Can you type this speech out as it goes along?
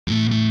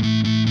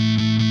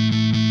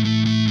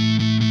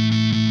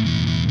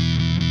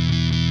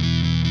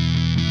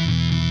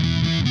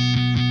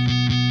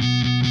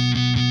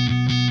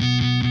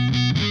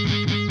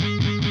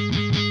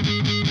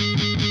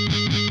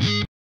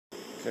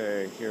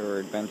Here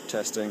we're bench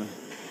testing. You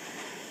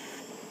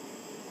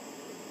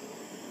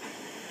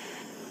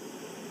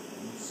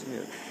see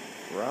it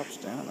drops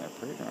down there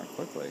pretty darn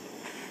quickly.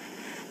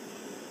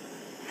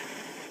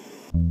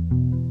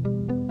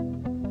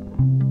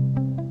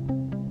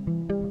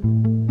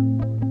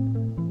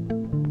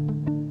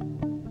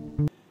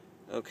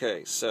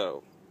 Okay,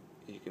 so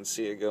you can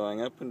see it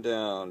going up and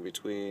down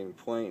between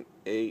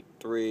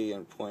 0.83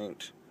 and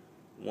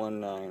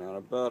 0.19 on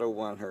about a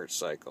 1 Hz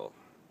cycle.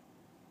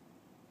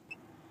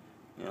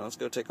 Now let's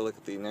go take a look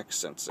at the next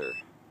sensor.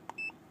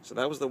 So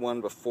that was the one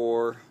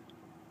before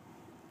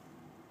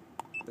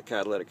the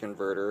catalytic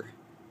converter.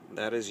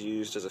 That is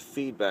used as a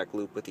feedback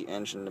loop with the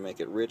engine to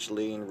make it rich,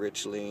 lean,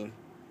 rich, lean.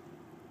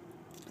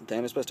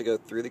 Then it's supposed to go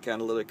through the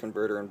catalytic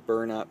converter and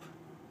burn up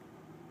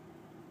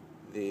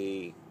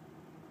the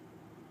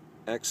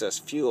excess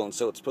fuel, and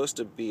so it's supposed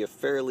to be a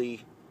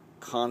fairly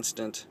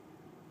constant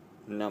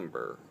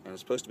number, and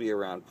it's supposed to be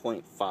around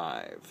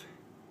 0.5.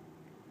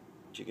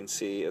 But you can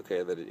see,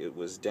 okay, that it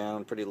was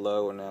down pretty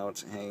low, and now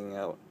it's hanging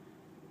out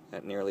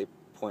at nearly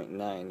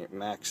 0.9. It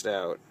maxed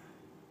out.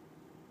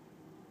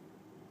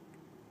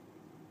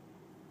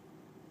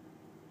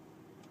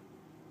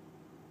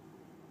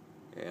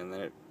 And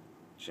then it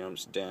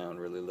jumps down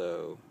really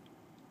low.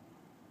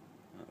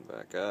 And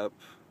back up.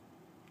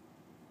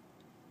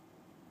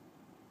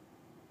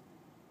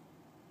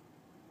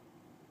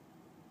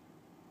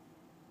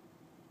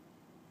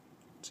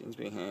 It seems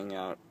to be hanging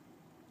out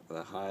at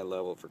a high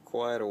level for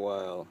quite a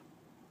while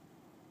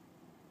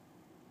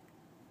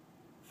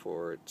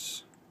before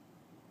it's...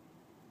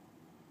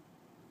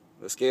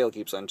 The scale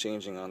keeps on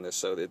changing on this,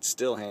 so it's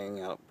still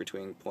hanging out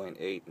between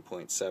 0.8 and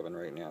 0.7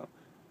 right now.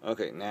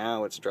 Okay,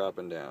 now it's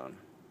dropping down.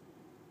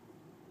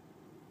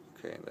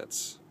 Okay,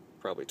 that's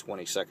probably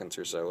 20 seconds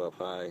or so up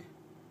high.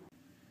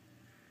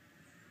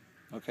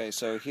 Okay,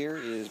 so here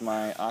is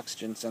my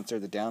oxygen sensor,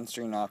 the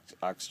downstream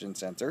oxygen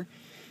sensor.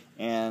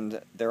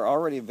 And there are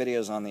already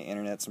videos on the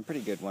internet, some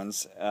pretty good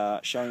ones,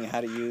 showing you how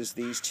to use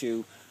these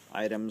two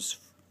items,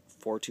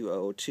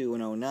 42002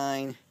 and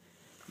 09.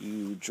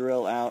 You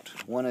drill out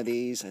one of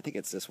these, I think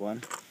it's this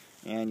one,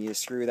 and you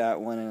screw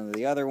that one into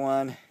the other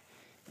one,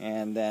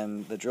 and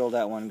then the drilled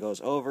out one goes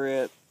over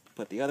it,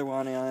 put the other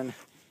one in,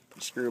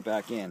 you screw it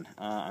back in.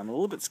 I'm a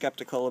little bit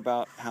skeptical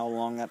about how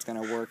long that's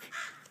going to work,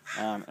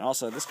 and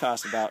also this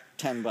costs about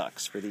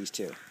 $10 for these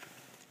two.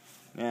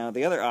 Now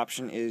the other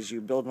option is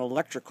you build an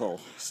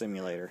electrical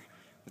simulator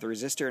with a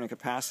resistor and a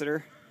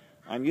capacitor.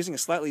 I'm using a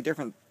slightly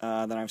different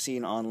than I've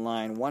seen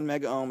online. 1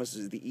 mega ohm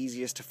is the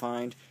easiest to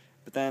find,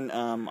 but then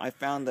I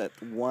found that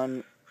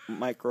 1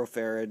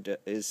 microfarad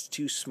is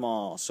too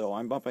small, so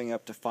I'm bumping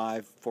up to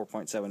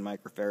 4.7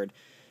 microfarad,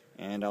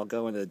 and I'll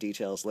go into the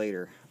details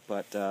later.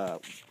 But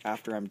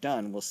after I'm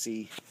done, we'll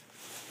see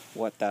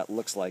what that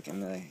looks like in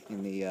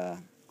the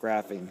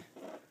graphing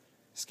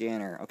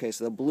scanner. Okay,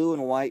 so the blue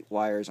and white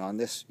wires on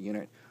this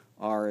unit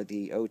are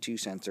the O2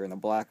 sensor, and the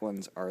black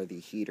ones are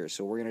the heater.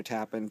 So we're going to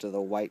tap into the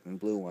white and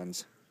blue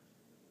ones.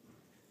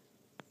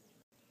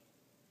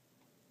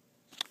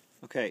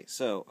 Okay,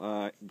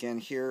 so again,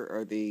 here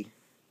are the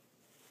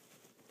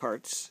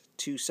parts: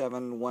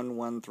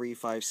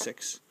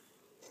 2711356,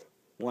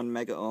 1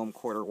 mega ohm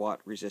quarter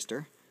watt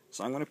resistor.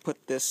 So I'm going to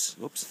put this,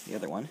 whoops, the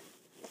other one,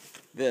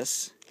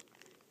 this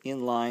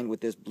in line with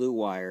this blue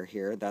wire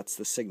here. That's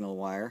the signal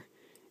wire.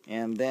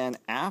 And then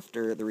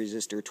after the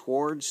resistor,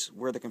 towards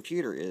where the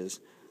computer is,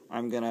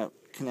 I'm going to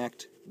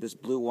connect this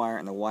blue wire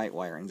and the white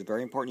wire. And it's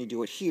very important you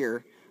do it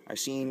here. I've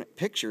seen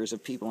pictures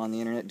of people on the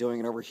internet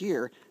doing it over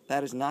here.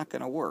 That is not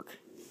going to work.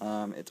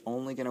 It's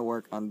only going to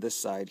work on this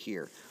side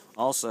here.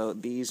 Also,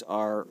 these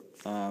are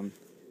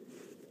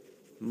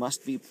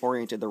must be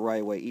oriented the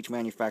right way. Each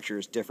manufacturer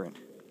is different.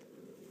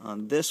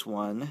 On this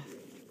one,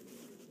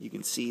 you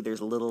can see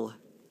there's a little...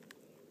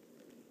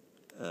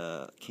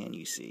 can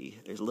you see?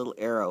 There's a little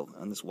arrow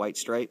on this white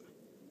stripe,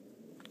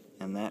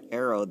 and that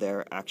arrow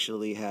there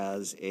actually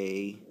has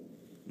a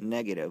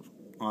negative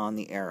on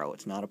the arrow.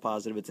 It's not a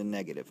positive, it's a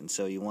negative, and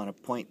so you want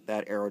to point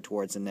that arrow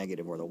towards the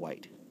negative or the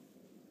white.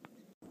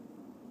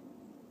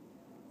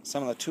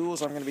 Some of the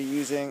tools I'm going to be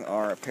using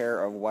are a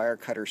pair of wire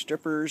cutter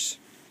strippers,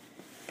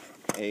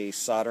 a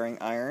soldering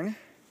iron,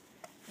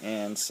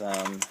 and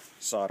some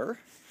solder,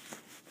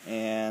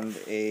 and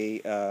a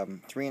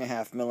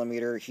 3.5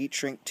 millimeter heat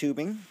shrink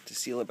tubing to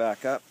seal it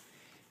back up,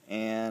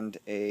 and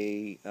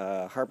a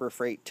Harbor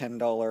Freight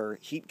 $10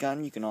 heat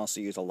gun. You can also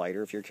use a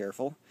lighter if you're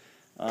careful.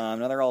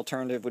 Another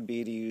alternative would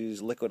be to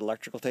use liquid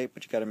electrical tape,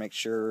 but you got to make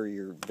sure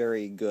you're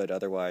very good,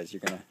 otherwise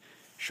you're going to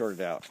short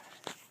it out.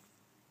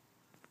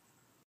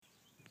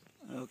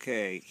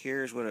 Okay,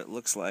 here's what it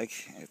looks like.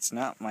 It's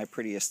not my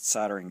prettiest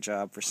soldering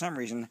job. For some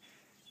reason,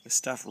 this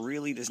stuff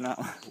really does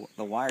not,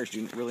 the wires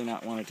do really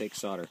not want to take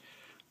solder.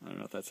 I don't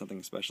know if that's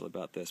something special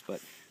about this, but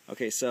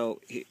okay,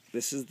 so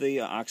this is the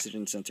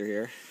oxygen sensor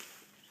here,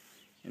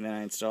 and then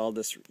I installed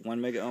this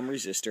 1 mega ohm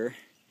resistor,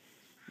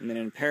 and then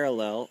in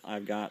parallel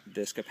I've got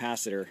this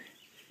capacitor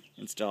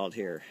installed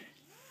here.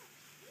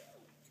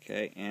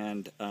 Okay,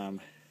 and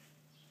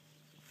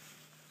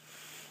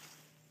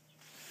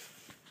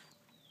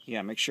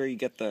Yeah, make sure you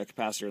get the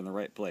capacitor in the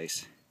right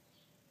place.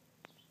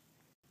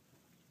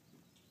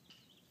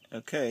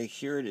 Okay,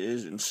 here it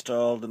is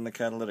installed in the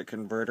catalytic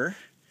converter.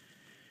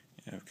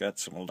 I've got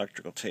some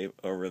electrical tape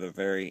over the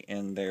very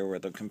end there where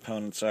the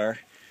components are.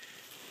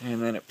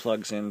 And then it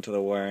plugs into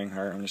the wiring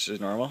harness as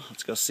normal.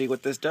 Let's go see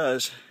what this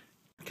does.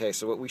 Okay,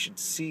 so what we should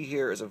see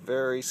here is a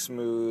very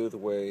smooth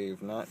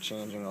wave, not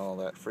changing all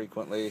that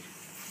frequently.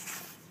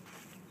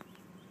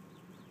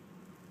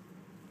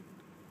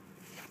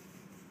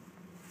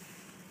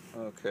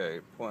 Okay,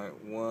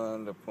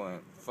 0.1 to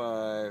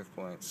 0.5,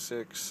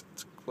 0.6,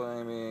 it's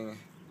climbing.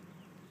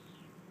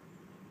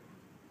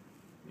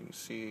 You can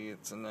see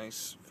it's a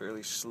nice,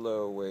 fairly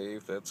slow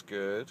wave, that's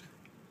good.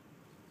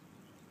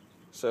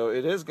 So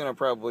it is going to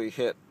probably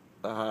hit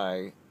the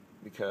high,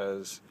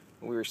 because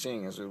what we were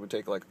seeing is it would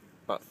take like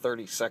about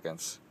 30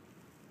 seconds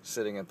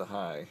sitting at the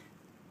high.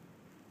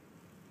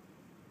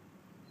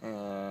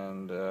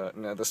 And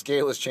now the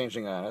scale is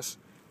changing on us,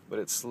 but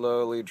it's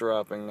slowly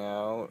dropping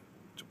now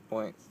to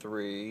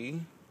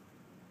 0.3.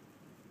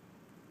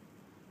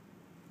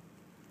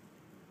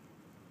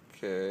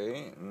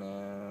 Okay,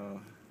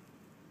 now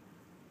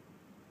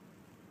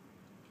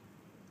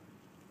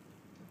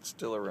it's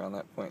still around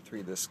that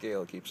 0.3. The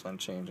scale keeps on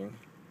changing.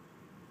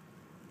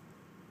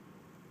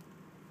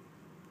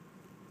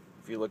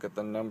 If you look at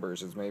the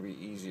numbers, it's maybe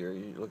easier.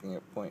 You're looking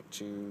at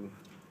 0.2,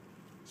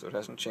 so it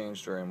hasn't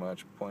changed very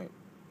much.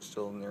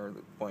 Still near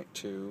the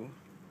 0.2,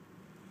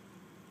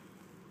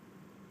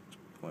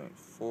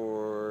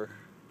 0.4.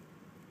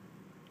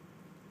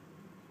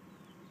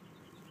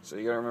 So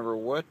you gotta remember,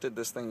 what did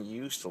this thing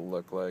used to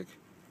look like?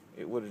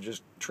 It would have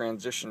just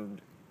transitioned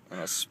in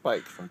a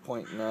spike from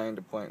 0.9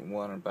 to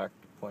 0.1 and back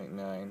to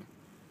 0.9.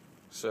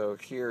 So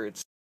here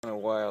it's taken a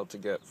while to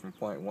get from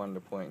 0.1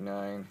 to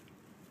 0.9.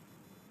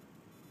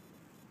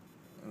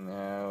 And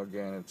now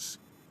again it's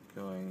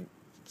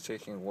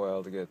taking a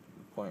while to get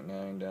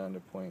 0.9 down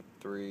to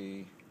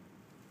 0.3.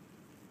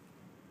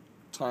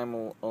 Time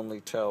will only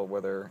tell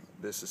whether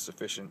this is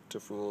sufficient to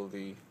fool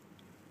the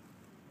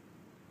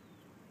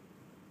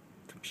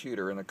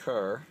computer in the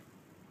car,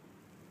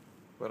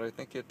 but I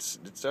think it's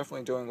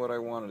definitely doing what I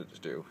wanted it to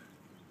do.